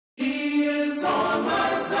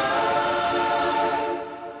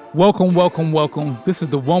Welcome, welcome, welcome. This is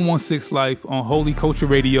the 116 Life on Holy Culture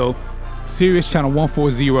Radio, Sirius Channel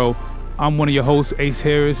 140. I'm one of your hosts, Ace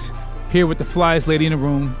Harris, here with the flyest lady in the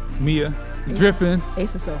room, Meah. Dripping.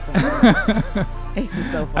 Ace is so funny. Ace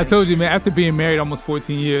is so funny. I told you, man, after being married almost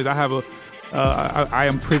 14 years, I have I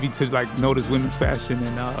am privy to like notice women's fashion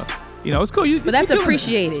and you know, it's cool. But that's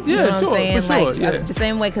appreciated. You know what I'm saying? For sure, like the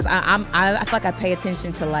same way, because I feel like I pay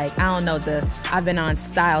attention to, like, I don't know, I've been on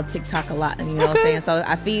style TikTok a lot, and you know what I'm saying? So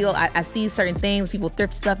I feel I see certain things, people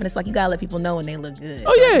thrift stuff, and it's like you gotta let people know when they look good.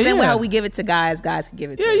 Oh, so yeah, same way how we give it to guys can give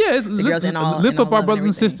it to girls and all. Lift and up all our brothers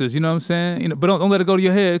and sisters, you know what I'm saying? You know, but don't let it go to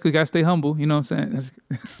your head, because you gotta stay humble, you know what I'm saying?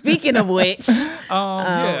 Speaking of which,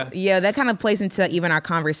 yeah, that kind of plays into even our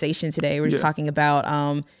conversation today. We're just talking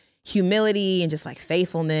about humility and just like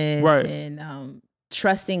faithfulness, right, and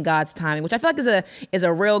trusting God's timing, which I feel like is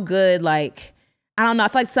a real good, like, I don't know, I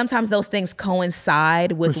feel like sometimes those things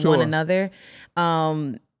coincide with one another.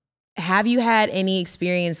 Have you had any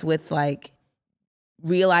experience with like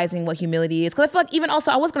realizing what humility is? Because I feel like even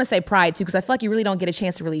also, I was going to say pride too, because I feel like you really don't get a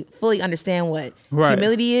chance to really fully understand what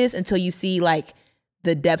humility is until you see like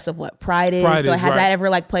the depths of what pride is. So has that ever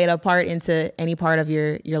like played a part into any part of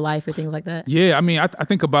your life or things like that? Yeah, I mean, I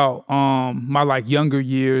think about my like younger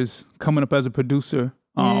years coming up as a producer.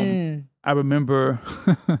 I remember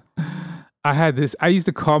I used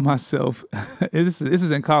to call myself, this is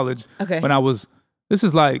in college, when this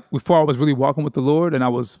is like before I was really walking with the Lord and I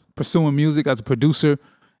was pursuing music as a producer,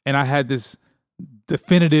 and I had this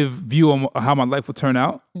definitive view on how my life would turn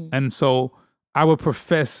out. And so I would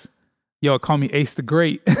profess, yo, call me Ace the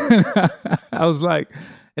Great. I was like,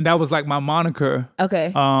 and that was like my moniker.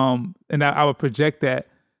 Okay. And I would project that,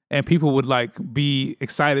 and people would like be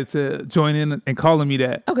excited to join in and calling me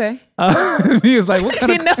that. Okay. He was like, what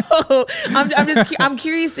kind of? I'm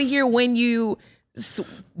curious to hear when you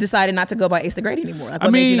decided not to go by Ace the Great anymore. Like,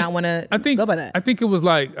 what made you not want to go by that? I think it was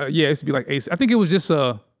like, it used to be like Ace. I think it was just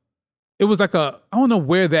it was like I don't know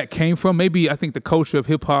where that came from. Maybe I think the culture of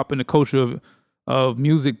hip hop and the culture of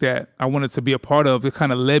music that I wanted to be a part of, it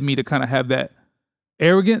kind of led me to kind of have that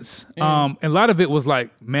arrogance. And a lot of it was like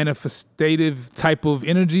manifestative type of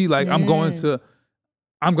energy. Like I'm going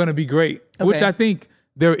to be great, which I think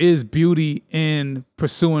there is beauty in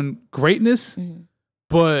pursuing greatness.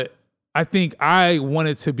 But I think I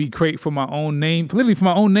wanted to be great for my own name, literally for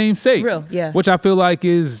my own name's sake. Real, yeah. Which I feel like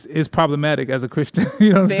is problematic as a Christian.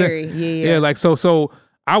 You know what I'm saying? Yeah. Like, so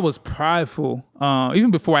I was prideful, even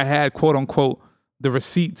before I had quote unquote the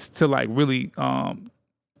receipts to like really,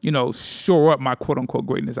 shore up my quote unquote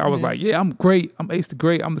greatness. I was like, yeah, I'm great. I'm Ace the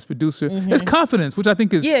Great. I'm this producer. It's confidence, which I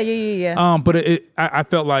think is But I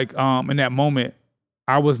felt like in that moment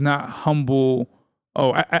I was not humble.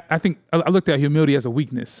 I think I looked at humility as a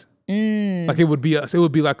weakness. Like it would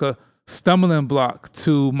be like a stumbling block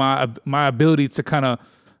to my ability to kind of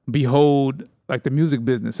behold like the music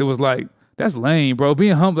business. It was like, that's lame, bro.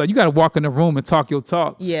 Being humble, like you got to walk in the room and talk your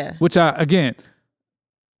talk. Yeah. Which again,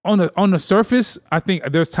 on the surface, I think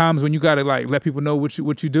there's times when you got to like let people know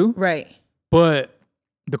what you do. Right. But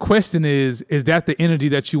the question is that the energy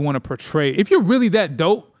that you want to portray? If you're really that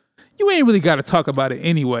dope, you ain't really got to talk about it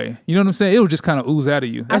anyway. You know what I'm saying? It'll just kind of ooze out of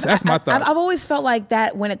you. That's my thoughts. I've always felt like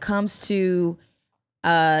that when it comes to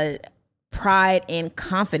pride and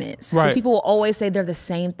confidence. Because people will always say they're the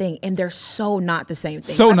same thing, and they're so not the same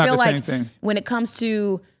thing. So I feel like same thing. When it comes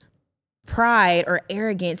to pride or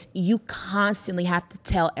arrogance, you constantly have to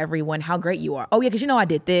tell everyone how great you are. Oh yeah, because you know I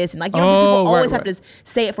did this, and like people always have to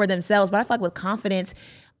say it for themselves. But I feel like with confidence,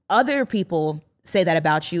 other people say that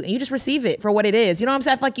about you, and you just receive it for what it is. You know what I'm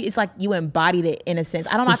saying? I feel like it's like you embodied it in a sense.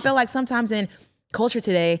 I don't know. I feel like sometimes in culture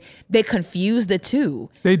today, they confuse the two.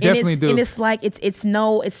 They definitely do. And it's like it's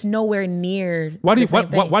nowhere near. Why do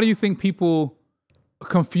you think people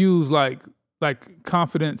confuse like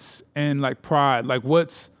confidence and like pride? Like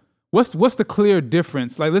what's the clear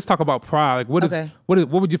difference? Like let's talk about pride. Like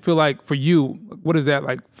what would you feel like for you? What does that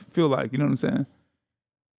like feel like? You know what I'm saying?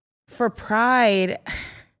 For pride,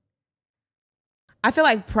 I feel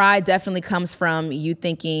like pride definitely comes from you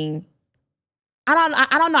thinking, I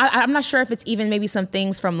don't know. I'm not sure if it's even maybe some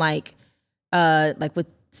things from like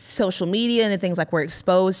with social media and the things like we're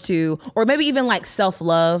exposed to, or maybe even like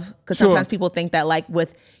self-love. Because sometimes people think that like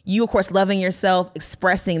with you, of course, loving yourself,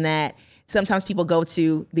 expressing that, sometimes people go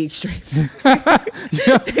to the extremes. They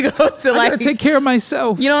go to like, I gotta take care of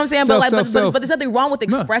myself. You know what I'm saying? But there's nothing wrong with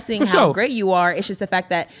expressing how great you are. It's just the fact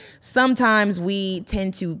that sometimes we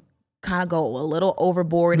tend to kind of go a little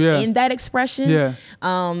overboard in that expression. Yeah.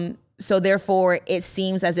 So therefore, it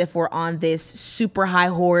seems as if we're on this super high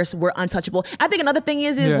horse. We're untouchable. I think another thing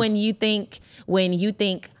is when you think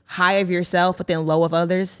high of yourself, but then low of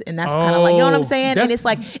others. And that's kind of like, you know what I'm saying? And it's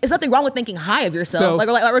like, it's nothing wrong with thinking high of yourself, like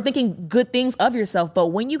or thinking good things of yourself. But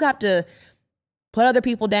when you have to put other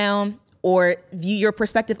people down or view your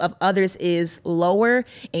perspective of others is lower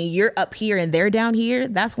and you're up here and they're down here,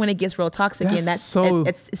 that's when it gets real toxic. And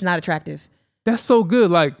it's not attractive. That's so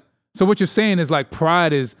good. Like, so what you're saying is like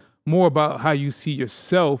pride is more about how you see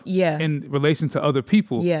yourself in relation to other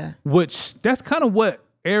people. Yeah. Which that's kind of what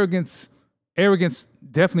arrogance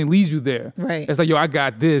definitely leads you there. Right. It's like, yo, I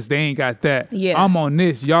got this, they ain't got that. Yeah. I'm on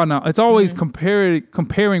this, y'all not. It's always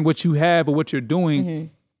comparing what you have or what you're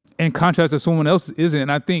doing in contrast to someone else isn't.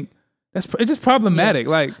 And I think it's just problematic.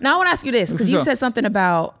 Yeah. Like, now I want to ask you this, because you said something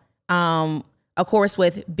about of course,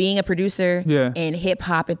 with being a producer and hip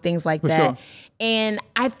hop and things like that. Sure. And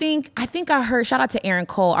I think I heard, shout out to Aaron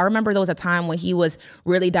Cole. I remember there was a time when he was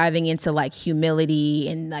really diving into like humility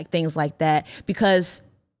and like things like that, because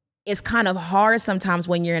it's kind of hard sometimes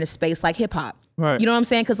when you're in a space like hip hop. Right. You know what I'm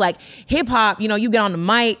saying? Because like hip hop, you know, you get on the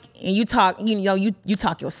mic and you talk, you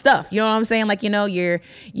talk your stuff. You know what I'm saying? Like, you know, you're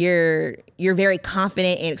very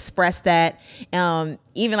confident and express that.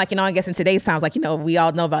 Even like, you know, I guess in today's times, like, you know, we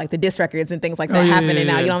all know about like the diss records and things like that happening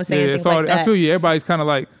now. You know what I'm saying? Things like that. I feel you. Everybody's kind of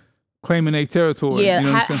like claiming their territory. Yeah. You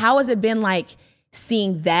know how has it been like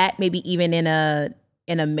seeing that maybe even in a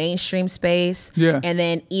mainstream space? Yeah. And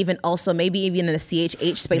then even also maybe even in a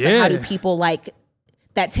CHH space, like how do people like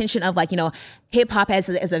that tension of like, you know, hip hop as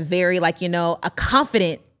a very like, you know, a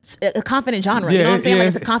confident genre. You know what I'm saying? Like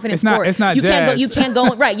it's a confident sport. It's not you jazz. You can't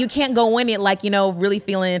go right. You can't go in it like, you know, really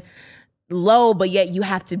feeling low, but yet you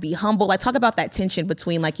have to be humble. Like talk about that tension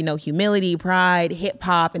between like, you know, humility, pride, hip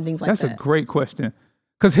hop, and things like that. That's a great question.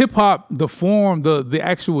 Because hip hop, the form, the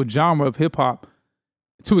actual genre of hip hop,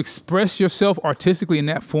 to express yourself artistically in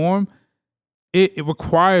that form, it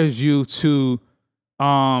requires you to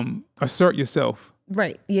assert yourself.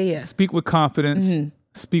 Right. Yeah, yeah. Speak with confidence,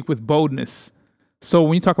 speak with boldness. So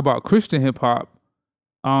when you talk about Christian hip hop,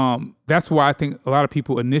 that's why I think a lot of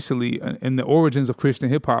people initially in the origins of Christian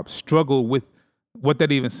hip hop struggle with what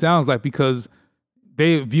that even sounds like, because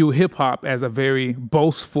they view hip hop as a very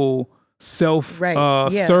boastful,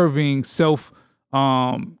 self-serving, self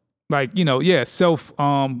like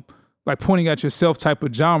pointing at yourself type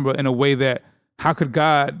of genre in a way that how could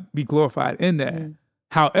God be glorified in that?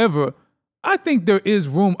 However, I think there is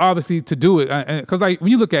room, obviously, to do it, because like when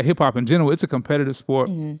you look at hip hop in general, it's a competitive sport.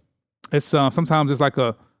 It's sometimes it's like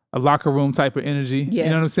a locker room type of energy. Yeah. You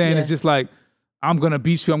know what I'm saying? It's just like, I'm gonna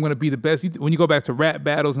beat you. I'm gonna be the best. When you go back to rap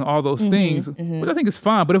battles and all those things, which I think is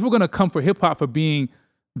fine. But if we're gonna come for hip hop for being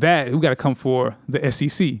that, we got to come for the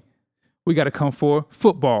SEC. We got to come for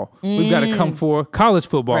football. We got to come for college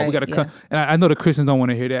football. Right, we got to come. And I know the Christians don't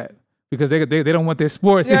want to hear that, because they don't want their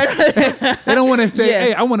sports. They don't want to say,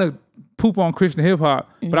 hey, I want to poop on Christian hip hop,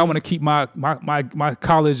 but I want to keep my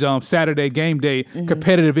college Saturday game day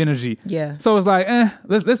competitive energy. Yeah. So it's like,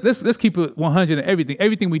 let's keep it 100 and everything.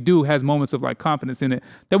 Everything we do has moments of like confidence in it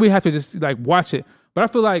that we have to just like watch it. But I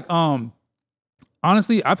feel like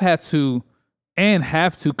honestly, I've had to and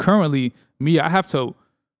have to currently, I have to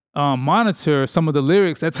monitor some of the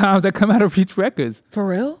lyrics at times that come out of Reach Records. For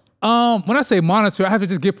real? When I say monitor, I have to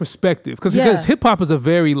just get perspective, because hip hop is a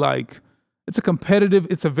very like, it's a competitive,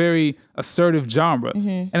 it's a very assertive genre,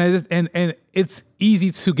 and it's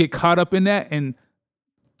easy to get caught up in that and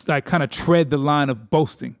like kind of tread the line of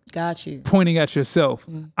boasting. Got you. Pointing at yourself.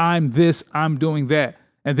 I'm this, I'm doing that.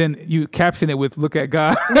 And then you caption it with "Look at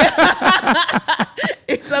God."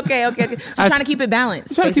 It's okay. So trying to keep it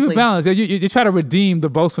balanced. Trying to keep it balanced. You try to redeem the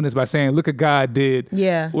boastfulness by saying, "Look at God did."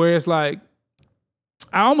 Yeah. Where it's like,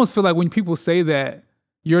 I almost feel like when people say that,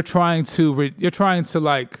 you're trying to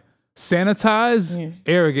like sanitize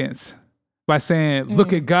arrogance by saying,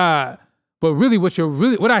 "Look at God," but really,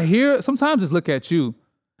 what I hear sometimes is, "Look at you."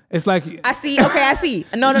 It's like, I see.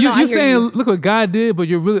 No. You're saying, look what God did, but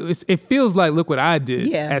it feels like, look what I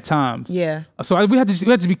did at times. Yeah. So we have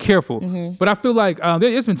to be careful. But I feel like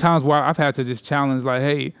there's been times where I've had to just challenge, like,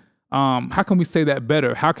 hey, how can we say that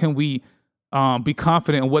better? How can we be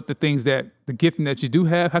confident in what the gifting that you do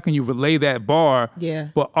have? How can you relay that bar? Yeah.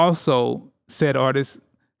 But also, said artist,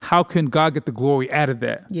 how can God get the glory out of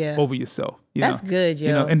that over yourself? That's good, yo.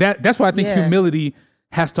 You know, and that's why I think humility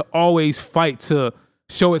has to always fight to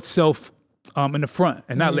show itself in the front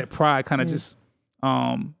and not let pride kind of just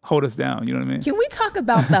hold us down. You know what I mean? Can we talk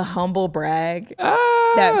about the humble brag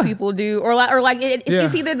that people do, or like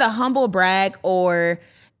it's either the humble brag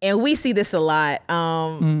and we see this a lot.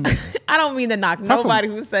 I don't mean to knock nobody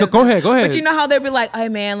who says go ahead. But you know how they'll be like, hey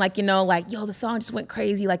man, like, you know, like, yo, the song just went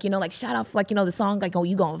crazy. Like, you know, like shout out, like, you know, the song, like, oh,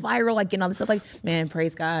 you going viral, like, you know, this stuff, like, man,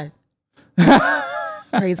 praise God.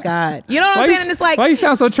 Praise God. You know what I'm saying? And it's like, why you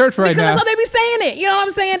sound so church right now? Because that's how they be saying it. You know what I'm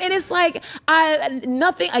saying? And it's like,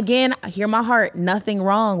 nothing, again, I hear my heart, nothing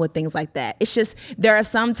wrong with things like that. It's just, there are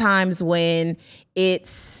some times when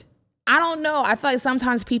it's, I don't know. I feel like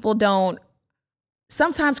sometimes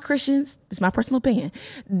sometimes Christians, this is my personal opinion,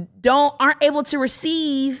 aren't able to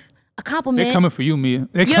receive a compliment. They're coming for you, Meah.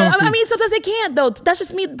 I mean, sometimes they can't though. That's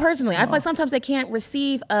just me personally. I feel like sometimes they can't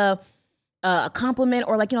receive a compliment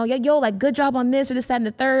or like, yo, like good job on this or this, that, and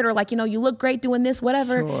the third, or like, you look great doing this,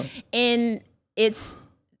 whatever. Sure. And it's,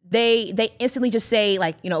 they instantly just say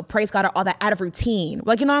like, praise God or all that out of routine.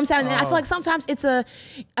 Like, you know what I'm saying? And I feel like sometimes it's I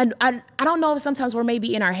don't know if sometimes we're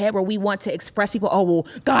maybe in our head where we want to express people, oh, well,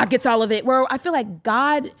 God gets all of it. Where I feel like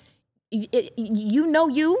God, you know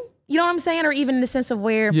what I'm saying? Or even in the sense of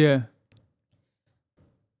where, yeah,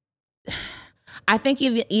 I think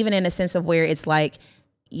even in a sense of where it's like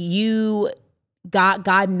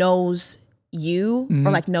God knows you,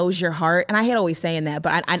 or like knows your heart. And I hate always saying that,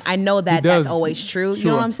 but I know that that's always true. Sure. You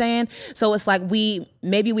know what I'm saying? So it's like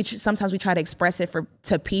sometimes we try to express it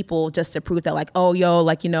to people just to prove that like, oh, yo,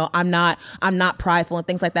 like, I'm not prideful and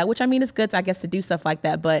things like that, which I mean, it's good, I guess, to do stuff like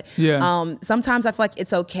that. But sometimes I feel like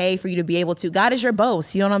it's okay for you to be able to, God is your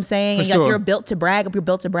boss, you know what I'm saying? And like, you're built to brag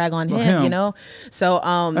on him, So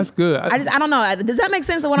that's good. I don't know. Does that make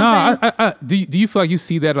sense of what I'm saying? Do you feel like you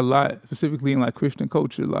see that a lot, specifically in like Christian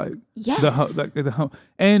culture? Like, yes.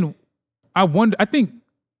 And I wonder, I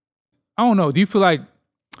don't know, do you feel like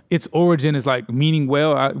its origin is like meaning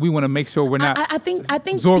well? We want to make sure we're not I think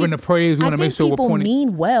absorbing the praise. We want to make sure we're pointing. People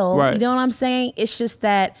mean well, right. You know what I'm saying? It's just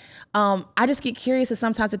that I just get curious if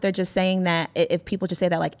sometimes if they're just saying that, if people just say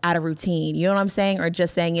that like out of routine, you know what I'm saying? Or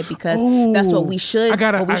just saying it because that's what we should do. I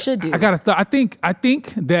got a thought. I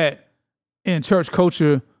think that in church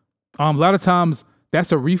culture, a lot of times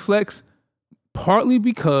that's a reflex. Partly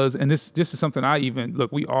because, and this is something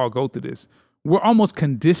we all go through this. We're almost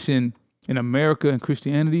conditioned in America and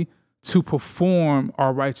Christianity to perform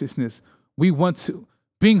our righteousness. We want to,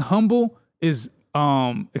 being humble is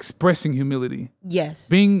expressing humility. Yes.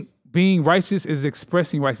 Being righteous is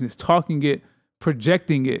expressing righteousness, talking it,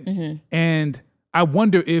 projecting it. Mm-hmm. And I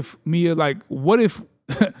wonder if, Meah, like, what if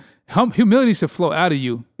humility should flow out of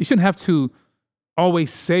you? You shouldn't have to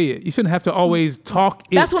always say it. You shouldn't have to always talk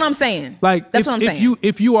it. That's what I'm saying. Like,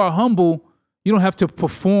 if you are humble, you don't have to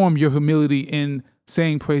perform your humility in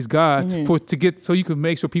saying praise God so you can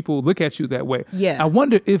make sure people look at you that way. Yeah. I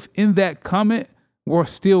wonder if in that comment we're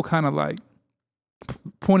still kind of like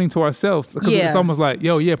pointing to ourselves, because it's almost like,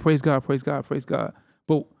 yo, yeah, praise God, praise God, praise God.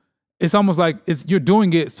 But it's almost like you're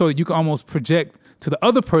doing it so that you can almost project to the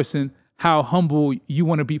other person how humble you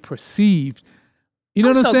want to be perceived. You know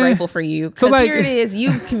what I'm saying? I'm so grateful for you, because here it is.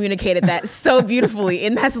 You communicated that so beautifully,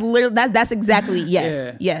 and that's literally that's exactly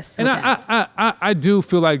yes. And I do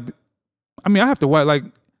feel like, I mean, I have to like,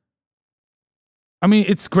 I mean,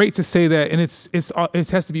 it's great to say that, and it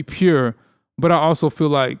has to be pure, but I also feel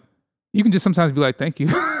like you can just sometimes be like, thank you.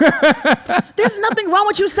 There's nothing wrong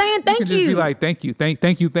with you saying thank you. Just be like, thank you,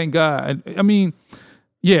 thank you, thank God. I mean,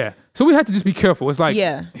 yeah. So we have to just be careful. It's like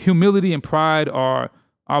humility and pride are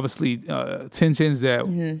obviously tensions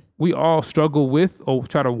that we all struggle with or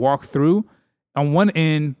try to walk through. On one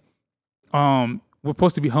end, we're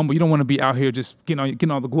supposed to be humble. You don't want to be out here just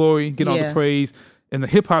getting all the glory, getting all the praise. In the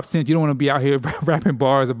hip hop sense, you don't want to be out here rapping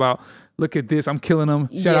bars about, look at this, I'm killing them,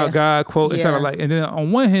 shout out God, quote, and try to like. And then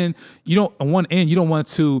on one end, you don't want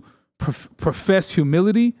to profess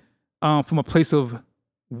humility from a place of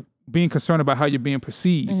being concerned about how you're being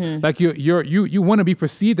perceived. Like you want to be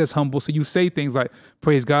perceived as humble, so you say things like,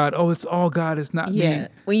 praise God, oh, it's all God, it's not me.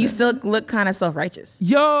 When you still look kind of self-righteous.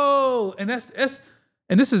 Yo, and that's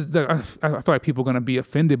and this is I feel like people are gonna be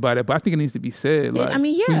offended by that, but I think it needs to be said. Like, I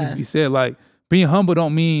mean, it needs to be said. Like, being humble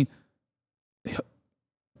don't mean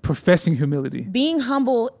professing humility. Being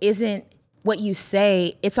humble isn't what you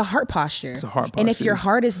say, it's a heart posture. It's a heart posture. And if your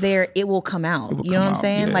heart is there, it will come out. You know what I'm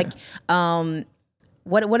saying? Yeah. Like,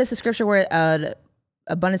 what is the scripture where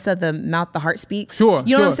abundance of the mouth, the heart speaks? Sure.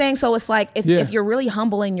 You know what I'm saying? So it's like, if you're really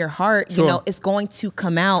humble in your heart, it's going to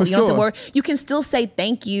come out. You know what I'm saying? Or you can still say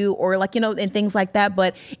thank you, or like, and things like that.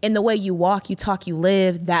 But in the way you walk, you talk, you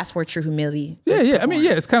live, that's where true humility is performed. I mean,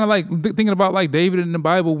 it's kind of like thinking about like David in the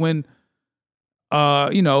Bible when,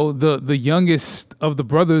 the youngest of the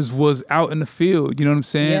brothers was out in the field, you know what I'm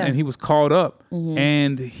saying? Yeah. And he was called up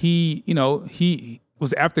and he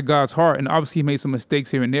was after God's heart, and obviously he made some mistakes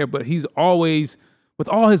here and there, but he's always, with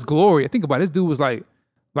all his glory, I think about it, this dude was like,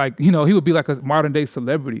 he would be like a modern day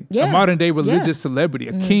celebrity, a modern day religious celebrity,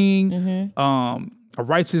 a king, a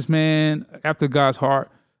righteous man after God's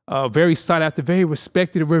heart, very sought after, very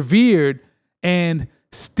respected, revered. And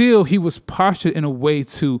still he was postured in a way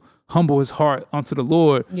to humble his heart unto the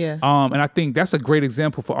Lord. Yeah. And I think that's a great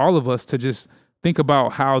example for all of us to just think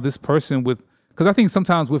about how this person because I think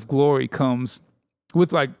sometimes with glory comes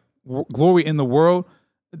with like glory in the world,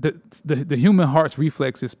 the human heart's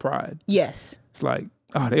reflex is pride. Yes. It's like,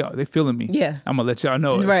 oh, they feeling me. Yeah. I'm gonna let y'all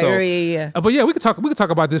know it. Right. So, Yeah. but yeah, we could talk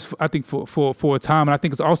about this. I think for a time, and I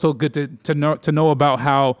think it's also good to know about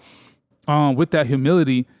how, with that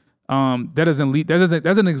humility, that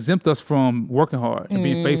doesn't exempt us from working hard and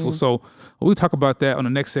being faithful. So we'll talk about that on the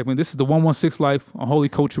next segment. This is the 116 Life on Holy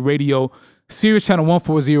Culture Radio, Sirius Channel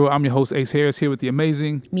 140. I'm your host Ace Harris here with the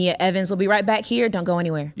amazing Meah Evans. We'll be right back here. Don't go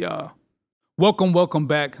anywhere. Yeah. Welcome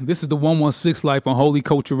back. This is the 116 Life on Holy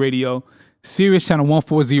Culture Radio, Sirius Channel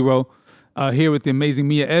 140. Here with the amazing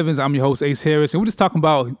Meah Evans. I'm your host Ace Harris, and we're just talking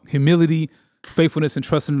about humility, faithfulness, and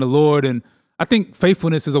trusting in the Lord. And I think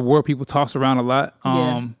faithfulness is a word people toss around a lot.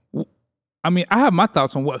 I mean, I have my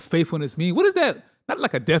thoughts on what faithfulness means. What is that? Not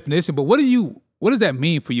like a definition, but what does that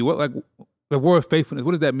mean for you? What, like, the word faithfulness,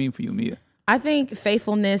 what does that mean for you, Meah? I think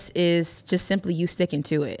faithfulness is just simply you sticking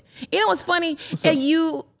to it. You know what's funny?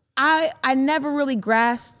 I never really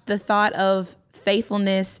grasped the thought of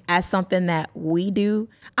faithfulness as something that we do.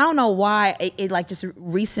 I don't know why it like just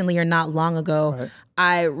recently or not long ago, right,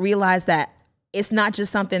 I realized that it's not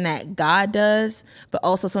just something that God does, but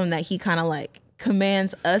also something that he kind of like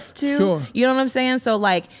commands us to. Sure. You know what I'm saying? So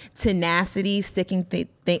like tenacity, sticking through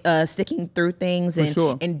things, and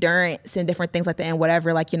endurance and different things like that, and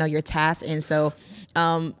whatever, like, you know, your tasks. And so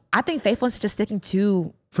I think faithfulness is just sticking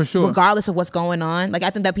to, for sure, regardless of what's going on. Like, I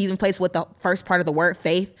think that even plays with the first part of the word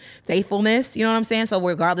faithfulness. You know what I'm saying? So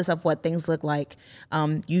regardless of what things look like,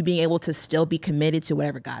 you being able to still be committed to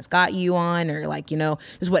whatever God's got you on, or like, you know,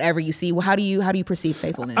 just whatever you see. Well, how do you perceive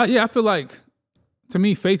faithfulness? I feel like, to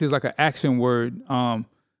me, faith is like an action word, and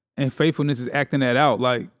faithfulness is acting that out.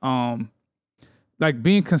 Like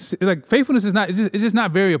being like faithfulness is not. It's just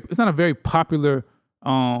not very. It's not a very popular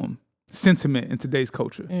sentiment in today's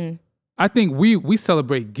culture. I think we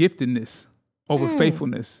celebrate giftedness over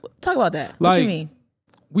faithfulness. Talk about that. Like, what you mean?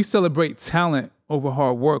 We celebrate talent over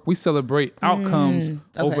hard work. We celebrate outcomes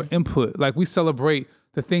over input. Like, we celebrate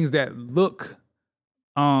the things that look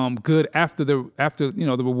good after the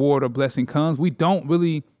reward or blessing comes. We don't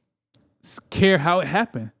really care how it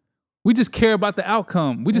happened. We just care about the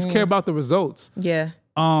outcome. We just care about the results. Yeah.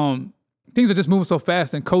 Things are just moving so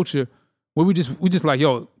fast in culture where we just like,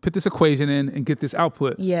 yo, put this equation in and get this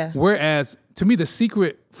output. Yeah. Whereas to me, the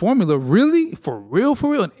secret formula, really, for real,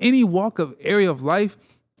 in any area of life,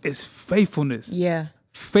 is faithfulness. Yeah.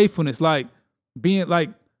 Faithfulness. Like, being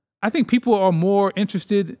like, I think people are more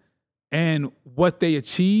interested in what they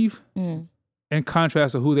achieve in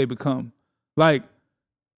contrast to who they become. Like,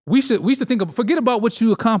 we should think of, forget about what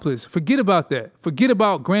you accomplished. Forget about that. Forget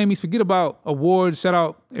about Grammys. Forget about awards. Shout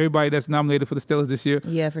out everybody that's nominated for the Stellars this year.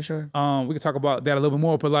 Yeah, for sure. We can talk about that a little bit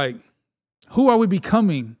more, but like, who are we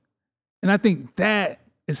becoming? And I think that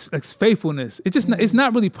is faithfulness. It's just it's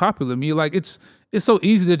not really popular to me. Like, it's so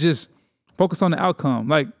easy to just focus on the outcome.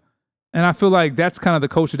 Like, and I feel like that's kind of the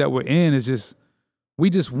culture that we're in, is just, we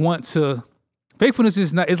just want to, faithfulness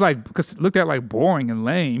is not, it's like, because looked at like boring and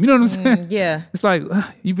lame. You know what I'm saying? Yeah. It's like,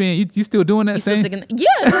 you still doing that same? Yeah,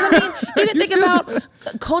 because I mean, even think about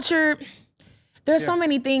culture. There's so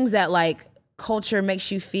many things that like culture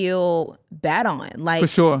makes you feel bad on. Like, for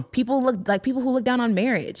sure, people who look down on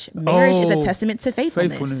marriage. Marriage is a testament to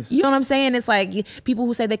faithfulness. You know what I'm saying? It's like people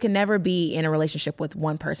who say they can never be in a relationship with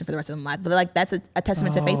one person for the rest of their life. But like, that's a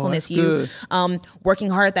testament to faithfulness. You working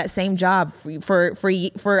hard at that same job for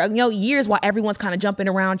years while everyone's kind of jumping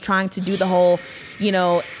around trying to do the whole,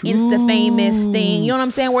 Insta famous thing. You know what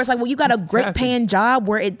I'm saying? Where it's like, well, you got a great paying job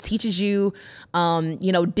where it teaches you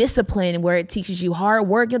discipline, where it teaches you hard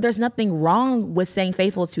work. There's nothing wrong with saying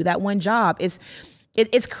faithful to that one job. It's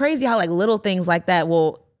crazy how like little things like that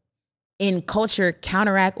will in culture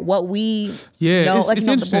counteract what we know,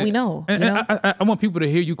 what we know. And I want people to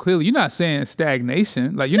hear you clearly. You're not saying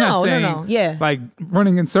stagnation. Like, you're not saying like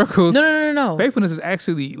running in circles. No. Faithfulness is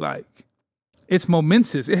actually like, it's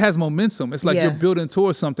momentous. It has momentum. It's like you're building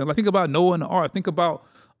towards something. Like, think about Noah and the ark. Think about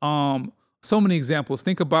so many examples.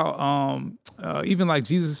 Think about even like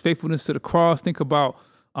Jesus' faithfulness to the cross. Think about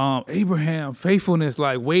Abraham, faithfulness,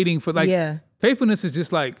 like waiting for faithfulness is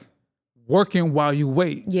just like working while you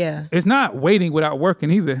wait. Yeah. It's not waiting without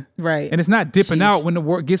working either. Right. And it's not dipping out when the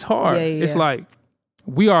work gets hard. It's like,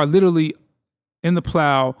 we are literally in the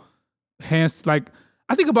plow, hands, like,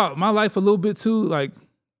 I think about my life a little bit too. Like,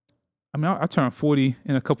 I mean, I turned 40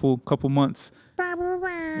 in a couple months. Thank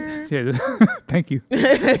you.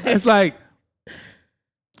 It's like,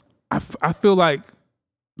 I feel like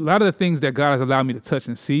lot of the things that God has allowed me to touch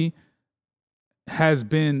and see has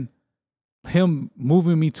been him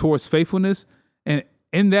moving me towards faithfulness. And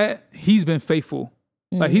in that, he's been faithful.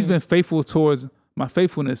 Like he's been faithful towards my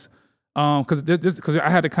faithfulness. Because I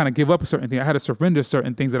had to kind of give up a certain thing. I had to surrender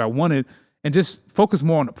certain things that I wanted and just focus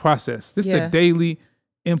more on the process. Just the daily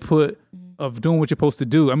input of doing what you're supposed to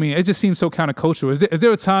do. I mean, it just seems so countercultural. Is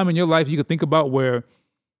there a time in your life you could think about where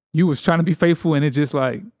you was trying to be faithful and it just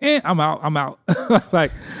like, I'm out.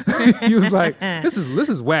 Like you was like, this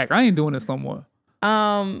is whack. I ain't doing this no more.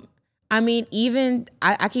 I mean, even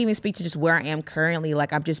I can even speak to just where I am currently.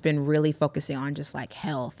 Like I've just been really focusing on just like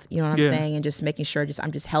health, you know what I'm saying? And just making sure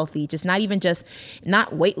I'm just healthy, just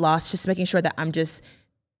not weight loss, just making sure that I'm just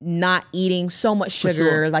not eating so much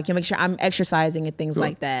sugar, like you make sure I'm exercising and things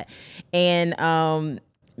like that. And,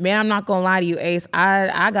 man, I'm not gonna lie to you, Ace.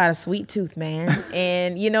 I got a sweet tooth, man.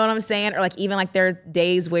 And you know what I'm saying? Or like even like there are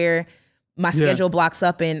days where my schedule blocks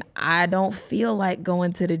up and I don't feel like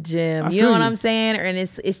going to the gym. You know what I'm saying? And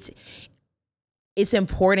it's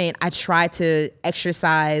important. I try to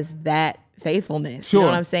exercise that faithfulness. You know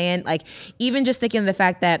what I'm saying? Like even just thinking of the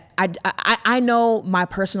fact that I know my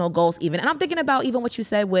personal goals even. And I'm thinking about even what you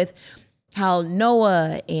said with how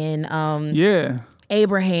Noah and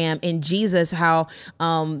Abraham and Jesus, how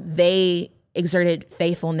they exerted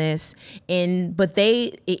faithfulness, but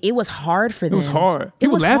it was hard for them. It was hard.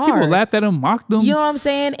 People laughed at them, mocked them. You know what I'm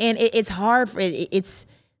saying? And it's hard.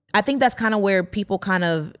 I think that's kind of where people kind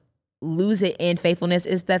of lose it in faithfulness,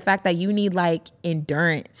 is the fact that you need like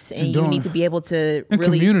endurance and you need to be able to and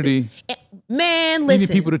really community. Man, listen. You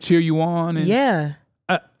need people to cheer you on. And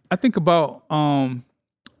I think about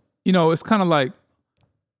it's kind of like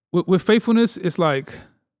with faithfulness, it's like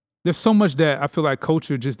there's so much that I feel like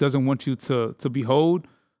culture just doesn't want you to behold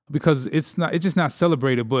because it's just not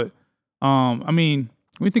celebrated. But I mean,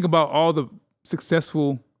 when you think about all the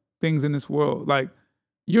successful things in this world, like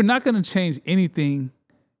you're not going to change anything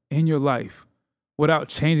in your life without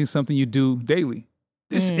changing something you do daily.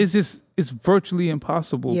 It's virtually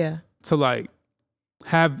impossible to like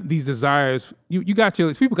have these desires. You got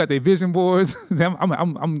people got their vision boards.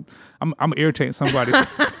 I'm irritating somebody. Hey,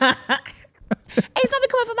 somebody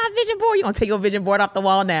come up for my vision board. You gonna take your vision board off the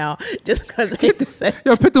wall now just because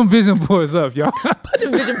yo, put them vision boards up, y'all. Put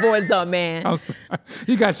them vision boards up, man. I'm sorry.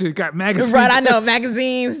 You got magazines. Right, I know,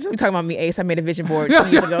 magazines. We talking about me, Ace. I made a vision board 2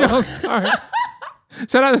 years ago. I'm sorry.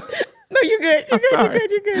 Shout out. No, you good.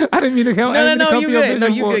 You're good. I didn't mean to help. No, you good. No,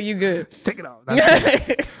 you good. Take it off.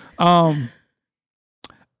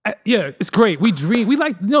 It's great. We dream. We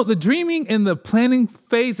like, the dreaming and the planning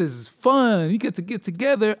phase is fun. You get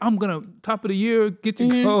together. I'm gonna top of the year get your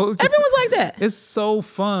clothes. Everyone's like that. It's so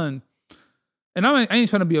fun. And I ain't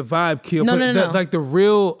trying to be a vibe kill. No. Like the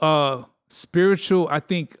real spiritual, I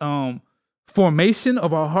think, formation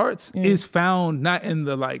of our hearts is found not in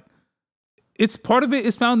the like. It's part of it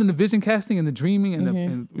is found in the vision casting and the dreaming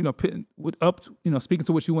and speaking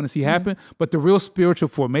to what you want to see happen. But the real spiritual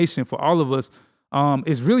formation for all of us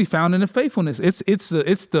is really found in the faithfulness. It's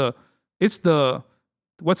the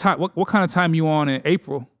what kind of time you on in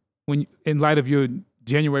April when in light of your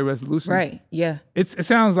January resolution. Right. Yeah. It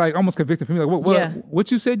sounds like almost convicting for me. Like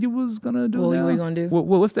what you said you was gonna do. What were you gonna do?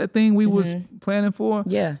 What's that thing we was planning for?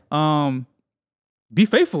 Yeah. Be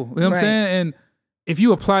faithful. You know what I'm saying? And if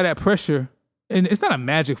you apply that pressure, and it's not a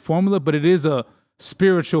magic formula, but it is a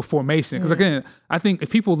spiritual formation. Because again, I think if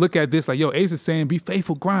people look at this like, yo, Ace is saying, be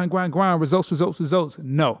faithful, grind, results.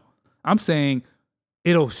 No, I'm saying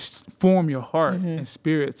it'll form your heart and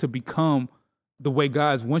spirit to become the way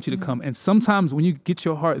God wants you to come. And sometimes when you get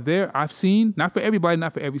your heart there, I've seen, not for everybody,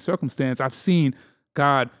 not for every circumstance, I've seen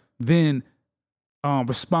God then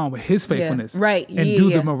respond with his faithfulness. Right. And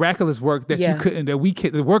do the miraculous work that you couldn't,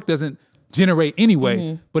 the work doesn't generate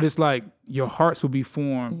anyway, but it's like your hearts will be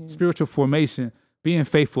formed, spiritual formation, being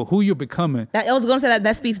faithful, who you're becoming. I was going to say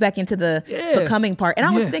that speaks back into the becoming part. And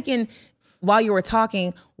I was thinking while you were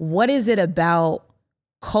talking, what is it about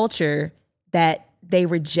culture that they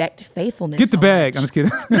reject faithfulness? Get the bag. I'm just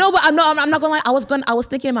kidding. No, but I'm not going to lie. I was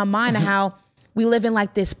thinking in my mind of how we live in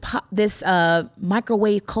like this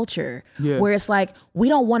microwave culture where it's like we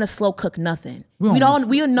don't want to slow cook nothing. We know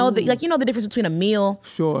that, like, you know the difference between a meal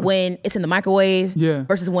when it's in the microwave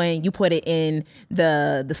versus when you put it in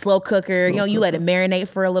the slow cooker. You let it marinate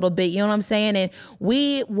for a little bit. You know what I'm saying? And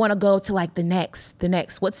we want to go to like the next.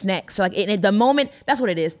 What's next? So like the moment, that's what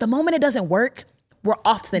it is. The moment it doesn't work, we're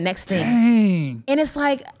off to the next thing. Dang. And it's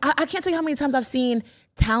like I can't tell you how many times I've seen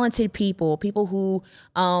talented people who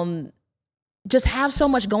just have so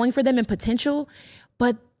much going for them and potential,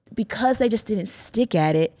 but because they just didn't stick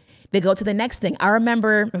at it, They go to the next thing. I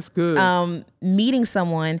remember that's good. Meeting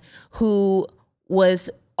someone who was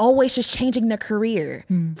always just changing their career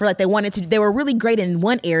for like they were really great in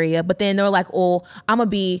one area, but then they were like, oh, I'm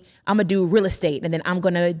gonna do real estate, and then I'm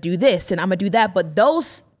gonna do this and I'm gonna do that. But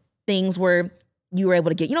those things were, you were able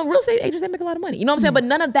to get, real estate agents, they make a lot of money. You know what I'm saying? But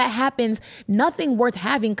none of that happens. Nothing worth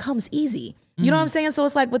having comes easy. You know what I'm saying? So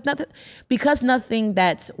it's like because nothing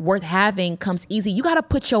that's worth having comes easy, you got to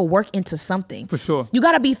put your work into something. For sure. You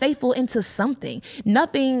got to be faithful into something.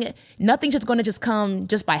 Nothing's just going to just come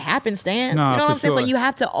just by happenstance. Nah, you know what I'm saying? sure. So you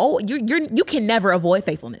have to, you can never avoid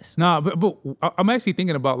faithfulness. Nah, but I'm actually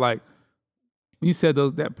thinking about, like, when you said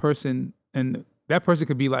that person, and that person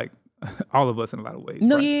could be like all of us in a lot of ways.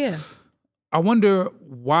 No, right? yeah. I wonder,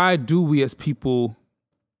 why do we as people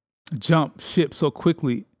jump ship so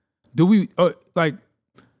quickly? Do we like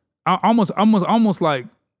almost like,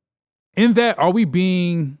 in that, are we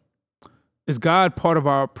being, is God part of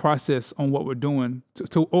our process on what we're doing,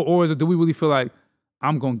 or is it, do we really feel like,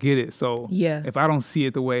 I'm gonna get it, so if I don't see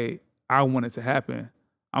it the way I want it to happen,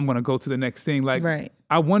 I'm gonna go to the next thing? Like, right.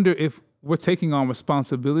 I wonder if we're taking on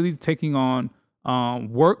responsibilities, taking on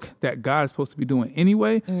work that God is supposed to be doing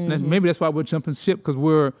anyway. And maybe that's why we're jumping ship, because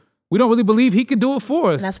we don't really believe He can do it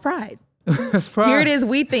for us. And that's pride. That's pride. Here it is.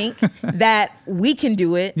 We think that we can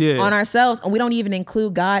do it on ourselves, and we don't even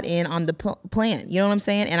include God in on the plan. You know what I'm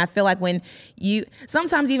saying? And I feel like when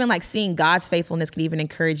sometimes even like seeing God's faithfulness can even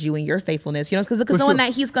encourage you in your faithfulness. Because knowing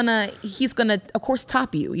that He's gonna of course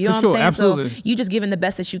top you. You know what I'm saying? Absolutely. So you just giving the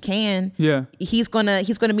best that you can. Yeah. He's gonna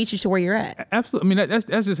meet you to where you're at. Absolutely. I mean,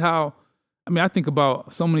 that's just how. I mean, I think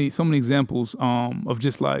about so many examples of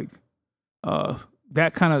just like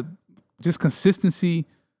that kind of just consistency,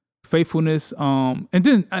 faithfulness, and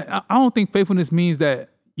then I don't think faithfulness means that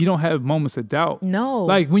you don't have moments of doubt. No.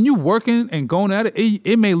 Like, when you working and going at it,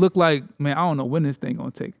 it may look like, man, I don't know when this thing gonna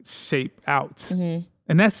take shape out. And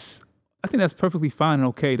I think that's perfectly fine and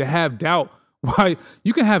okay to have doubt. Why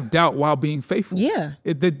you can have doubt while being faithful. Yeah.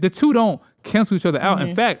 The two don't cancel each other out.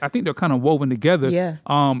 In fact, I think they're kind of woven together. Yeah.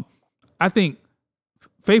 I think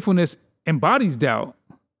faithfulness embodies doubt,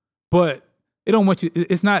 but it don't want you.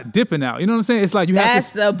 It's not dipping out. You know what I'm saying? It's like you have to.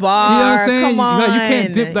 That's a bar. You know what I'm saying? Come on. Like, you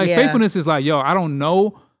can't dip. Like, faithfulness is like, yo, I don't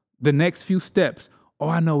know the next few steps. All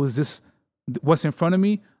I know is this: what's in front of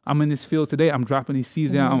me. I'm in this field today. I'm dropping these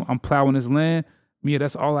seeds down. I'm plowing this land. Yeah,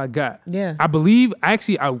 that's all I got. Yeah. I believe.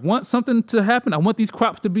 Actually, I want something to happen. I want these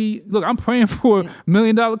crops to be. Look, I'm praying for $1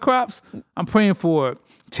 million crops. I'm praying for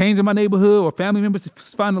change in my neighborhood, or family members to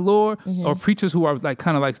find the Lord, or preachers who are like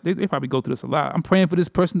kind of like, they probably go through this a lot. I'm praying for this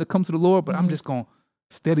person to come to the Lord, but I'm just going to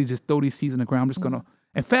steady just throw these seeds in the ground. I'm just going to,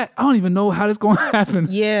 in fact, I don't even know how this going to happen.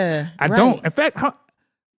 Yeah. I don't. In fact,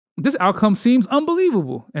 this outcome seems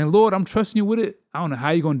unbelievable. And Lord, I'm trusting you with it. I don't know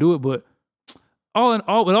how you're going to do it, but all in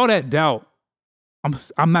all, with all that doubt,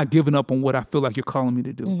 I'm not giving up on what I feel like you're calling me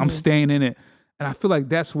to do. I'm staying in it. And I feel like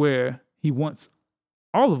that's where He wants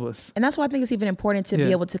all of us. And that's why I think it's even important to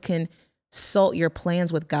be able to consult your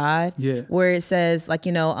plans with God. Yeah. Where it says, like,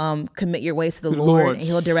 commit your ways to the Lord, and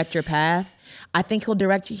He'll direct your path. I think He'll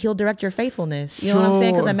direct your faithfulness. You know what I'm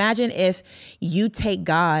saying? Because imagine if you take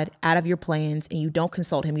God out of your plans and you don't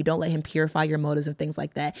consult Him, you don't let Him purify your motives and things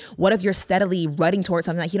like that. What if you're steadily running towards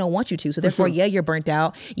something that He don't want you to? So therefore, you're burnt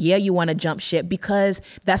out. Yeah, you want to jump ship because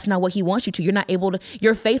that's not what He wants you to. You're not able to,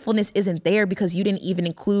 your faithfulness isn't there because you didn't even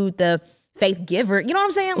include the faith giver. You know what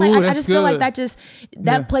I'm saying? Like, I just feel like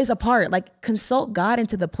that plays a part. Like, consult God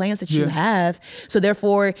into the plans that you have. So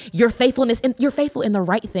therefore, your faithfulness, and you're faithful in the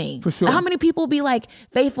right thing. For sure. How many people be like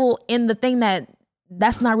faithful in the thing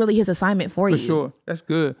that's not really His assignment for you? For sure. That's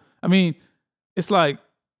good. I mean, it's like,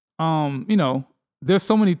 there's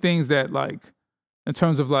so many things that, like, in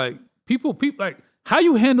terms of like people like how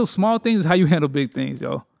you handle small things is how you handle big things,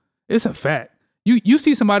 yo. It's a fact. You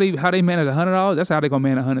see somebody how they manage $100, that's how they gonna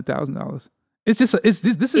manage $100,000. It's just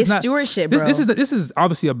this is not stewardship, bro. This is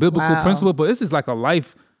obviously a biblical principle, but this is like a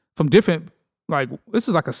life from different, like, this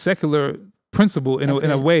is like a secular principle in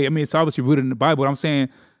a way. I mean, it's obviously rooted in the Bible, but I'm saying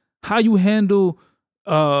how you handle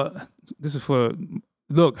this is for,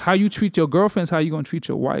 look, how you treat your girlfriend is how you gonna treat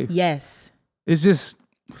your wife. Yes. It's just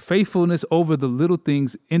faithfulness over the little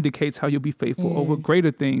things indicates how you'll be faithful over greater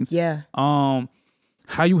things. Yeah.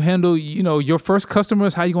 How you handle, your first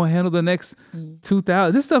customers, how you gonna handle the next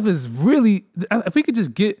 2,000. This stuff is really, if we could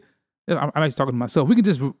just get, I'm actually talking to myself, we could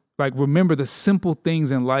just like remember the simple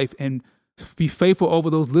things in life and be faithful over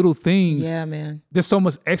those little things. Yeah, man. There's so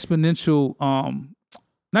much exponential,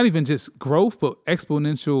 not even just growth, but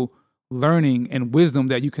exponential learning and wisdom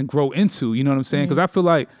that you can grow into. You know what I'm saying? Because I feel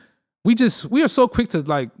like we are so quick to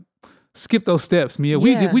like skip those steps, Meah.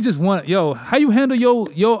 We just want, how you handle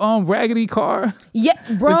your raggedy car? Yeah,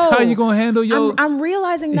 bro. It's how you gonna handle your. I'm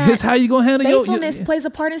realizing that. It's how you gonna handle faithfulness plays a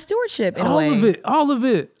part in stewardship in a way. All of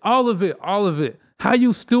it. How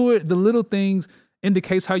you steward the little things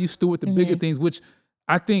indicates how you steward the bigger things, which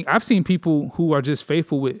I think I've seen people who are just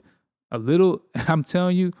faithful with a little. I'm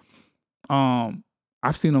telling you,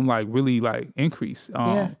 I've seen them like really like increase.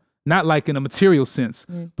 Not like in a material sense,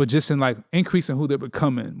 but just in like increasing who they're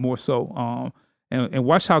becoming more so. And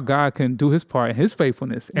watch how God can do his part and his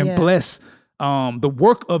faithfulness and bless the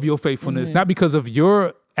work of your faithfulness, not because of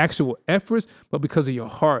your actual efforts, but because of your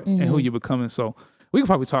heart and who you're becoming. So we can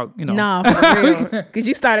probably talk, Nah, for real. Because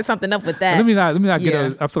you started something up with that. Let me not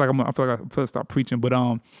get I feel like I feel like I'm gonna start preaching. But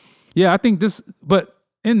I think but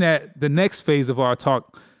in that, the next phase of our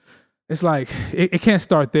talk, it's like it can't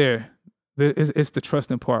start there. It's the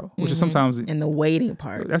trusting part, which is sometimes and the waiting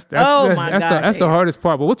part. That's the hardest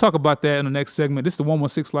part. But we'll talk about that in the next segment. This is the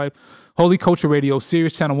 116 Life, Holy Culture Radio,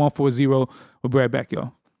 Sirius Channel 140. We'll be right back,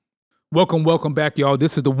 y'all. Welcome back, y'all.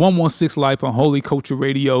 This is the 116 Life on Holy Culture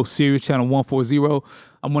Radio, Sirius Channel 140.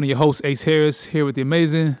 I'm one of your hosts, Ace Harris, here with the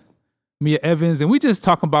amazing Meah Evans, and we just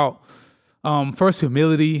talking about first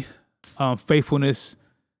humility, faithfulness,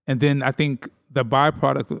 and then I think the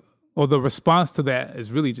byproduct or the response to that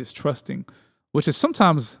is really just trusting, which is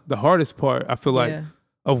sometimes the hardest part, I feel like,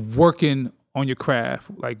 of working on your craft,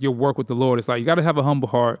 like your work with the Lord. It's like you got to have a humble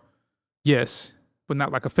heart, yes, but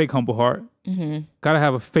not like a fake humble heart. Got to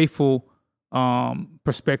have a faithful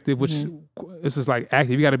perspective, which this is like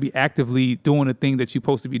active. You got to be actively doing the thing that you're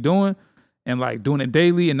supposed to be doing and like doing it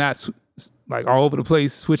daily and not like all over the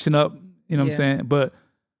place, switching up, you know what I'm saying? But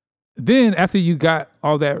then after you got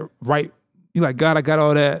all that right, you're like, God, I got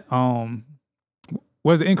all that.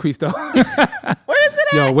 Where's the increase though? Where is it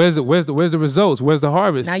at? Yo, where's the results? Where's the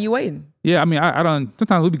harvest? Now you waiting. Yeah, I mean, I don't.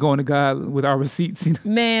 Sometimes we be going to God with our receipts.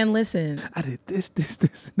 Man, listen. I did this, and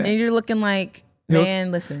that. And you're looking like,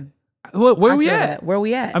 man, listen. Where we at? That. Where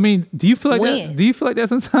we at? I mean, do you feel like that? Do you feel like that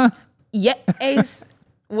sometimes? Yeah, Ace.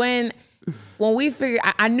 when we figured,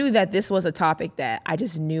 I knew that this was a topic that I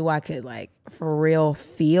just knew I could like for real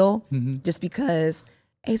feel, just because.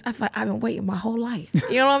 Ace, I feel like I've been waiting my whole life.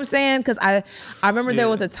 You know what I'm saying? Because I remember there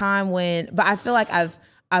was a time when, but I feel like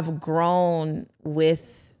I've grown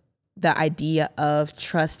with the idea of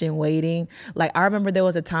trust and waiting. Like I remember there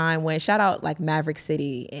was a time when, shout out like Maverick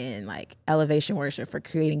City and like Elevation Worship for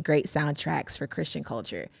creating great soundtracks for Christian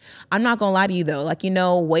culture. I'm not gonna lie to you though, like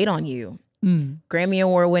Wait on You, Grammy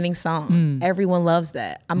Award winning song. Everyone loves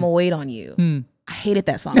that. I'm gonna wait on you. I hated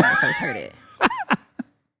that song when I first heard it.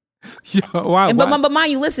 Yo, why? But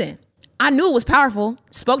mind you, listen, I knew it was powerful,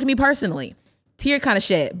 spoke to me personally, tear kind of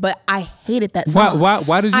shed, but I hated that song.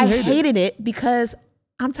 Why did you hate it? I hated it because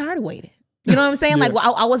I'm tired of waiting. You know what I'm saying? Like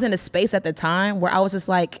I was in a space at the time where I was just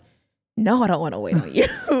like, no, I don't want to wait on you.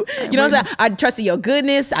 You know what I'm saying? I trusted your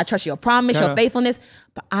goodness, I trust your promise, your faithfulness,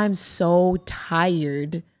 but I'm so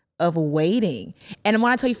tired of waiting. And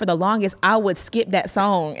when I tell you, for the longest, I would skip that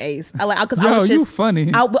song, Ace. I was just you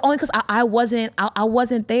funny. Only because I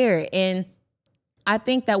wasn't there. And I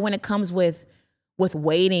think that when it comes with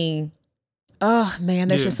waiting, oh man,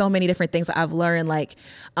 there's just so many different things that I've learned. Like,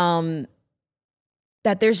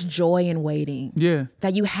 that there's joy in waiting. Yeah.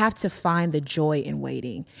 That you have to find the joy in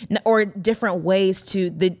waiting, or different ways to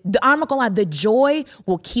I'm not gonna lie, the joy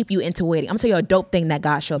will keep you into waiting. I'm gonna tell you a dope thing that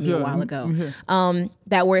God showed me a while ago.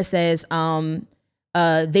 That where it says,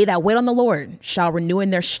 they that wait on the Lord shall renew in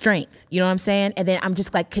their strength. You know what I'm saying? And then I'm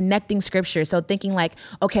just like connecting scripture. So thinking like,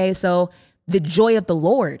 okay, so the joy of the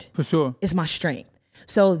Lord for sure is my strength.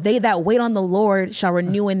 So they that wait on the Lord shall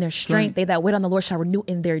renew in their strength. They that wait on the Lord shall renew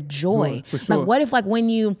in their joy. Sure. Like what if like when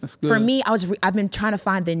you, for me, I've been trying to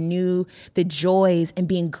find the joys and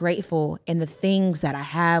being grateful in the things that I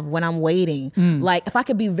have when I'm waiting. Like if I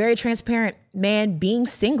could be very transparent, man, being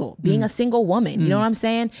single, being a single woman, you know what I'm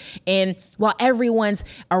saying? And while everyone's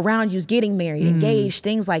around you's getting married, engaged,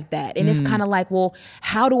 things like that. And it's kind of like, well,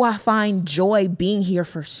 how do I find joy being here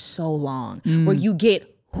for so long where you get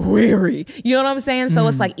weary, you know what I'm saying? So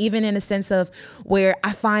it's like, even in a sense of where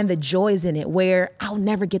I find the joys in it, where I'll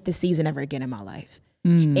never get this season ever again in my life.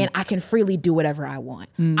 And I can freely do whatever I want.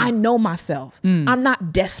 I know myself. I'm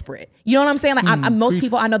not desperate. You know what I'm saying? Like most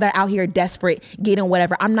people I know that are out here desperate, getting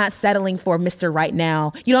whatever. I'm not settling for Mr. Right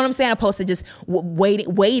now. You know what I'm saying? Opposed to just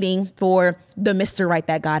waiting for the Mr. Right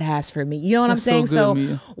that God has for me. You know what I'm saying?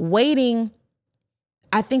 So waiting,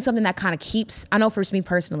 I think something that kind of keeps, I know for me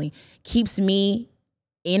personally, keeps me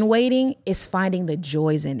in waiting is finding the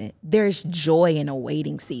joys in it. There's joy in a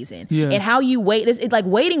waiting season. And how you wait, it's like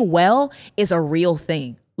waiting well is a real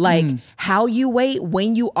thing. Like how you wait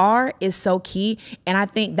when you are is so key. And I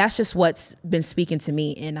think that's just what's been speaking to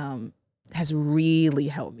me and has really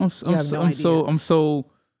helped me. I'm so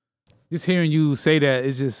just hearing you say that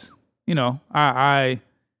is just, you know, I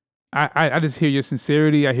just hear your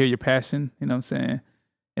sincerity. I hear your passion, you know what I'm saying?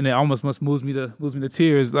 And it almost moves me to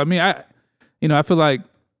tears. I mean, I feel like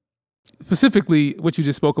specifically what you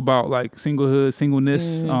just spoke about, like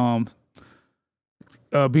singleness,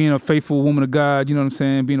 being a faithful woman of God, you know what I'm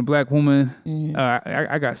saying? Being a Black woman.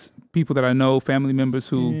 I got people that I know, family members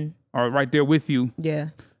who are right there with you. Yeah.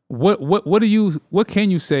 What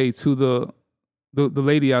can you say to the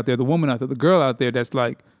lady out there, the woman out there, the girl out there that's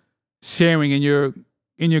like sharing in your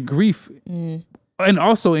grief and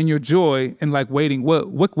also in your joy and like waiting?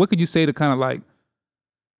 What could you say to kind of like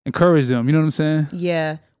encourage them? You know what I'm saying?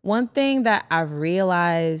 Yeah. One thing that I've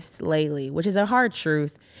realized lately, which is a hard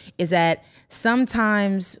truth, is that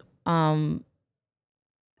sometimes when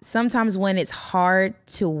it's hard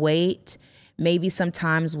to wait, maybe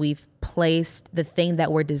sometimes we've placed the thing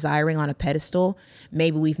that we're desiring on a pedestal.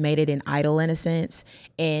 Maybe we've made it an idol in a sense.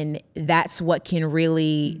 And that's what can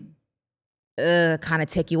really kind of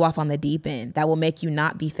take you off on the deep end. That will make you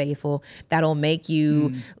not be faithful. That'll make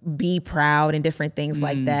you be proud and different things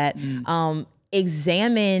like that.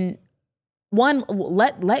 Examine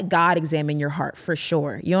let God examine your heart for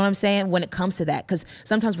sure. You know what I'm saying? When it comes to that, because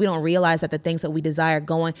sometimes we don't realize that the things that we desire,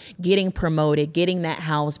 getting promoted, getting that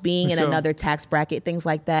house, being in another tax bracket, things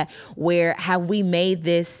like that, where have we made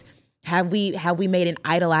an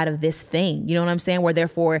idol out of this thing? You know what I'm saying? Where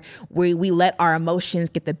therefore we let our emotions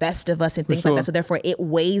get the best of us and things like that. So therefore it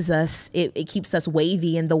weighs us, it keeps us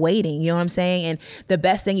wavy in the waiting. You know what I'm saying? And the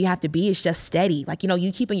best thing you have to be is just steady. Like, you know,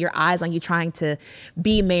 you keeping your eyes on you trying to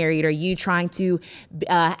be married, or you trying to be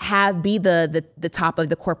the top of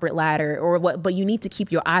the corporate ladder or what, but you need to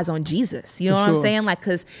keep your eyes on Jesus. You know what I'm saying? Like,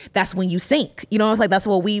 cause that's when you sink, you know, it's like, that's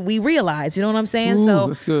what we realize, you know what I'm saying? Ooh, so,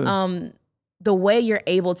 that's good. The way you're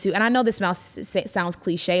able to, and I know this sounds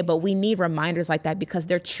cliche, but we need reminders like that because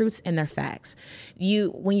they're truths and they're facts.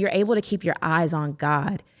 When you're able to keep your eyes on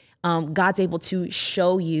God, God's able to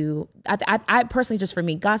show you, I personally, just for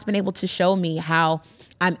me, God's been able to show me how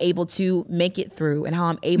I'm able to make it through and how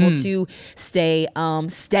I'm able to stay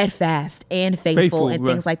steadfast and faithful and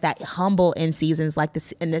things like that, humble in seasons like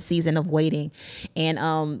this, in the season of waiting.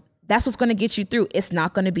 And, that's what's going to get you through. It's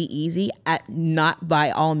not going to be easy, not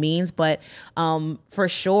by all means, but for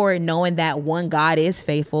sure, knowing that one, God is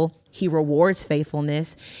faithful. He rewards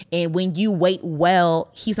faithfulness. And when you wait well,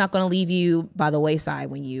 he's not going to leave you by the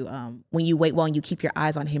wayside when you wait well and you keep your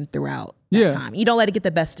eyes on him throughout that time. You don't let it get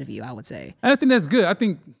the best of you, I would say. And I think that's good. I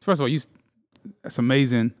think, first of all, that's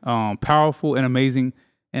amazing, powerful and amazing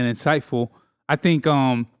and insightful. I think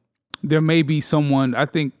there may be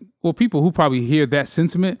people who probably hear that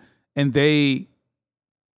sentiment and they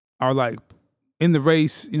are like in the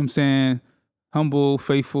race, you know what I'm saying? Humble,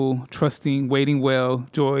 faithful, trusting, waiting well,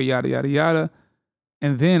 joy, yada, yada, yada.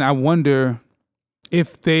 And then I wonder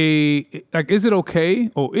if is it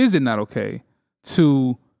okay or is it not okay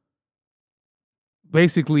to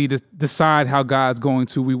basically decide how God's going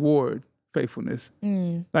to reward faithfulness?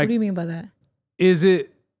 Like, what do you mean by that?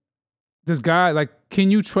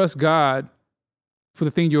 Can you trust God for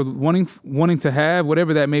the thing you're wanting to have,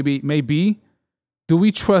 whatever that may be? Do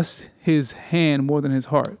we trust his hand more than his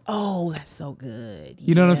heart? Oh, that's so good.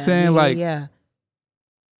 You know what I'm saying? Yeah.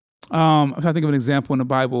 I'm trying to think of an example in the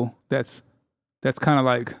Bible that's kind of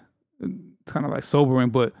like sobering,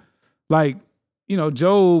 but like, you know,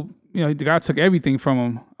 Job, you know, God took everything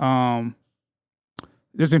from him.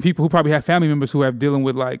 There's been people who probably have family members who have dealing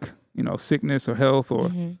with like, you know, sickness or health or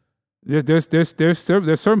there's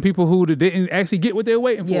certain people who didn't actually get what they're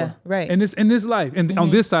waiting for. Yeah, right. In this life and on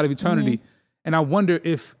this side of eternity. And I wonder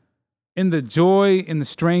if in the joy and the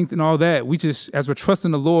strength and all that, as we're trusting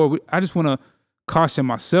the Lord, I just want to caution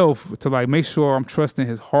myself to like make sure I'm trusting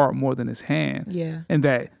his heart more than his hand. Yeah. And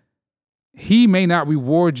that he may not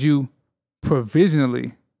reward you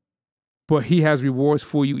provisionally, but he has rewards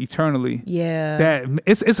for you eternally. Yeah. That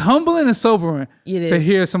it's humbling and sobering to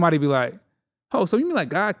hear somebody be like, oh, so you mean like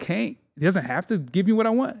God he doesn't have to give me what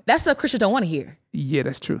I want? That's what Christians don't want to hear. Yeah,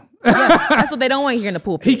 that's true. Yeah, that's what they don't want to hear in the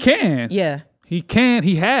pulpit. He can. Yeah. He can.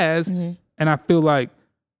 He has. And I feel like,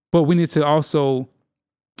 but we need to also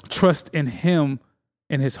trust in him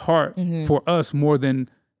and his heart for us more than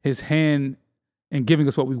his hand and giving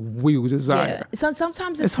us what we desire. Yeah. So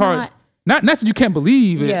sometimes it's hard. Not that you can't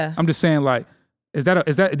believe it. Yeah. I'm just saying, like, is that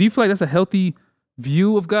do you feel like that's a healthy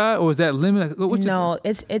view of God, or is that limit? No,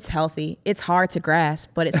 it's healthy. It's hard to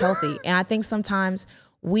grasp, but it's healthy. And I think sometimes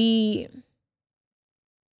we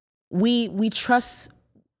trust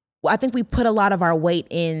I think we put a lot of our weight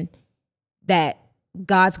in that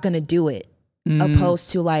God's going to do it,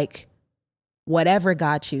 opposed to like whatever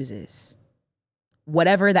God chooses,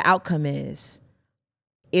 whatever the outcome is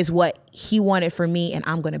what he wanted for me, and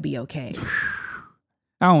I'm going to be okay.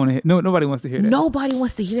 I don't want to hear. Nobody wants to hear that. Nobody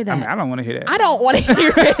wants to hear that. I mean, I don't want to hear that. I don't want to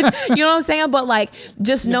hear it. You know what I'm saying? But like,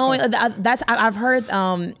 just knowing that's I've heard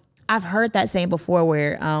that saying before,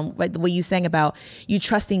 where like what you saying about you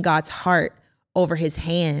trusting God's heart over his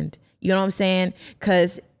hand. You know what I'm saying?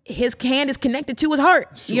 Because his hand is connected to his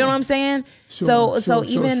heart. Sure. You know what I'm saying? So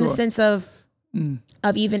even in the sense of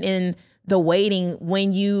even in the waiting,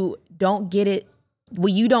 when you don't get it,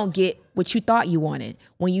 when you don't get what you thought you wanted,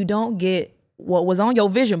 when you don't get what was on your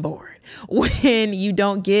vision board, when you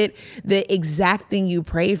don't get the exact thing you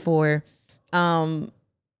prayed for,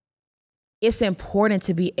 it's important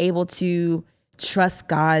to be able to trust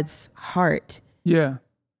God's heart. Yeah.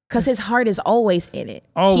 Because his heart is always in it.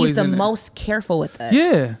 Always He's the most careful with us.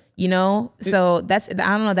 Yeah. You know? So that's, I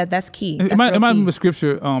don't know, that's key. That's it might remember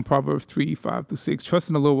scripture, Proverbs 3:5-6. Trust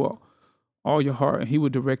in the Lord with all your heart, and he will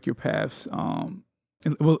direct your paths.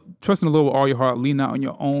 Trust in the Lord with all your heart, lean not on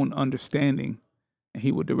your own understanding, and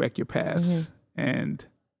he will direct your paths. And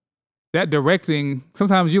that directing,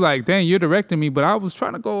 sometimes you're like, dang, you're directing me, but I was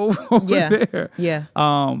trying to go over there. Yeah.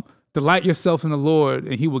 Delight yourself in the Lord,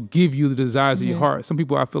 and he will give you the desires of your heart. Some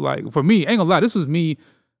people, I feel like, for me, ain't gonna lie, this was me.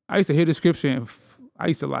 I used to hear the scripture, and I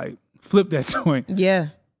used to like flip that joint. Yeah.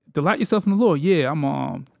 Delight yourself in the Lord. Yeah,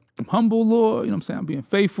 I'm humble, Lord. You know what I'm saying? I'm being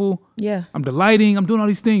faithful. Yeah. I'm delighting. I'm doing all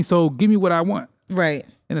these things. So give me what I want. Right.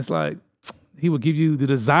 And it's like, he will give you the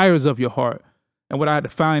desires of your heart. And what I had to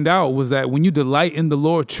find out was that when you delight in the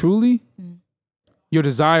Lord truly, your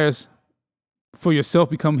desires for yourself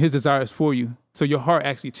become his desires for you. So your heart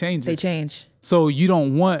actually changes. They change. So you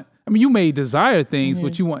don't want, I mean, you may desire things,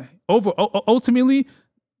 but you want, ultimately,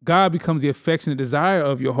 God becomes the affectionate desire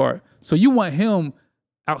of your heart. So you want him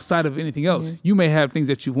outside of anything else. You may have things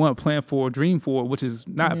that you want, plan for, dream for, which is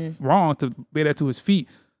not wrong to lay that to his feet.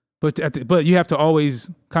 But you have to always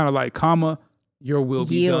kind of like, your will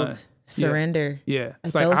be done. Surrender. Yeah.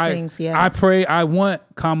 It's like those things, I pray, I want,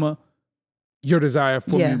 your desire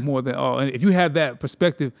for me more than all. And if you have that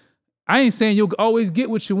perspective, I ain't saying you'll always get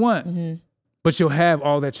what you want, but you'll have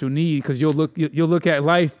all that you'll need, because you'll look at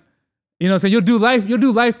life, you know what I'm saying? You'll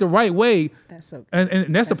do life the right way. That's so good.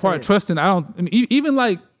 And that's the part of trusting. Even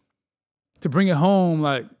like, to bring it home,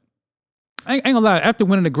 like, I ain't gonna lie, after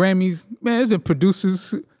winning the Grammys, man, there's been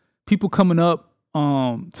producers, people coming up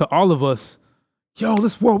to all of us, yo,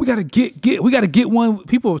 we gotta get one.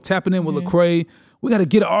 People are tapping in with Lecrae. We gotta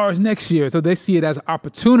get ours next year. So they see it as an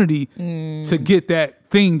opportunity to get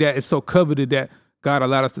that thing that is so coveted that God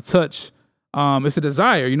allowed us to touch. It's a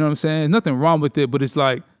desire, you know what I'm saying? There's nothing wrong with it, but it's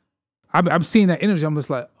like, I'm seeing that energy. I'm just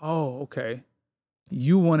like, oh, okay.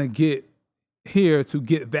 You want to get here to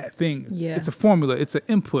get that thing. Yeah. It's a formula. It's an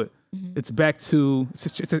input. It's back to,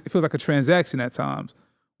 it feels like a transaction at times.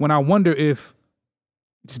 When I wonder if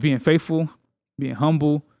just being faithful, being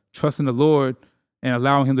humble, trusting the Lord, and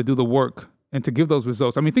allowing him to do the work and to give those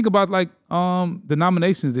results. I mean, think about like the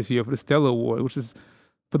nominations this year for the Stellar Award, which is,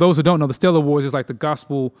 for those who don't know, the Stellar Awards is like the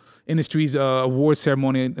gospel industry's award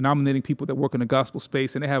ceremony, nominating people that work in the gospel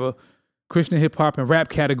space. And they have a Christian hip hop and rap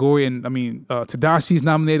category. And I mean, Tedashi's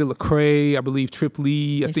nominated, Lecrae, I believe Trip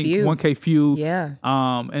Lee, I think 1K Few. Yeah.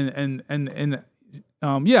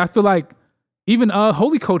 Yeah, I feel like even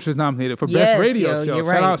Holy Culture is nominated for Best Radio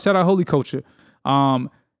Show. Shout out Holy Culture. And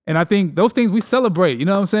I think those things we celebrate, you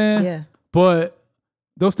know what I'm saying? Yeah. But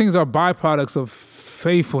those things are byproducts of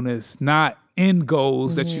faithfulness, not end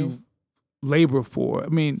goals that you labor for. I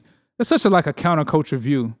mean, it's such a counterculture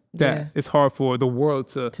view that it's hard for the world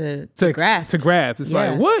to grasp. It's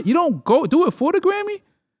like, what? You don't go do it for the Grammy?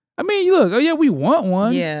 I mean, look, we want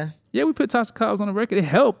one. Yeah. Yeah, we put Tasha Cobbs on the record. It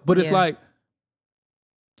helped, but it's like,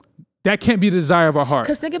 that can't be the desire of our heart.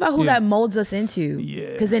 Because think about who that molds us into.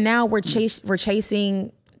 Yeah. Because then now we're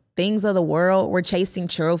chasing things of the world. We're chasing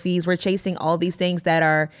trophies. We're chasing all these things that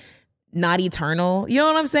are not eternal. You know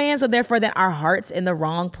what I'm saying? So therefore, then our heart's in the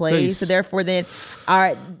wrong place. So therefore, then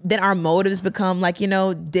our motives become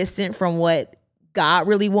distant from what God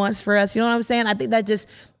really wants for us. You know what I'm saying? I think that just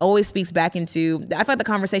always speaks back into, I feel like the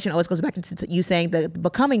conversation always goes back into you saying the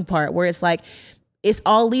becoming part, where it's like, it's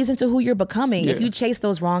all leads into who you're becoming. Yeah. If you chase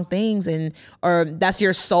those wrong things or that's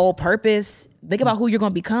your sole purpose, think about who you're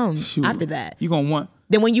going to become after that. You're going to want.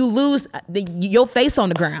 Then when you lose, your face on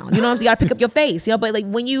the ground, you know what I'm saying? You got to pick up your face, but like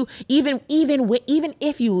when you, even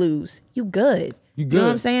if you lose, you good. You know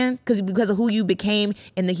what I'm saying? Because of who you became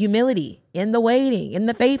in the humility, in the waiting, in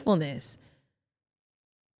the faithfulness.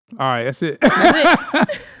 All right, that's it.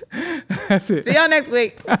 That's it. That's it. See y'all next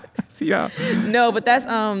week. See y'all. No, but that's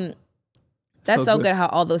so good how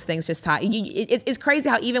all those things just tie. It's crazy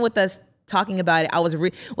how even with us talking about it, I was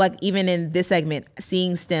like even in this segment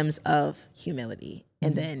seeing stems of humility,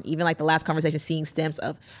 and then even like the last conversation seeing stems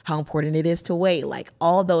of how important it is to wait. Like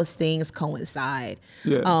all those things coincide.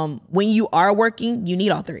 Yeah. When you are working, you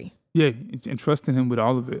need all three. Yeah, and trusting him with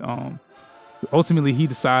all of it. Ultimately, he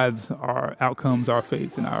decides our outcomes, our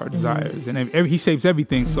fates, and our desires, and he shapes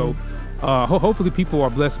everything. So, hopefully, people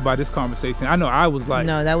are blessed by this conversation. I know I was like,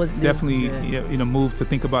 that was definitely moved to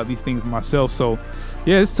think about these things myself. So,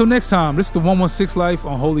 yeah, until next time. This is the 116 Life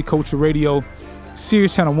on Holy Culture Radio,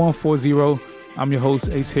 Sirius Channel 140. I'm your host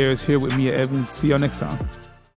Ace Harris here with Meah Evans. See y'all next time.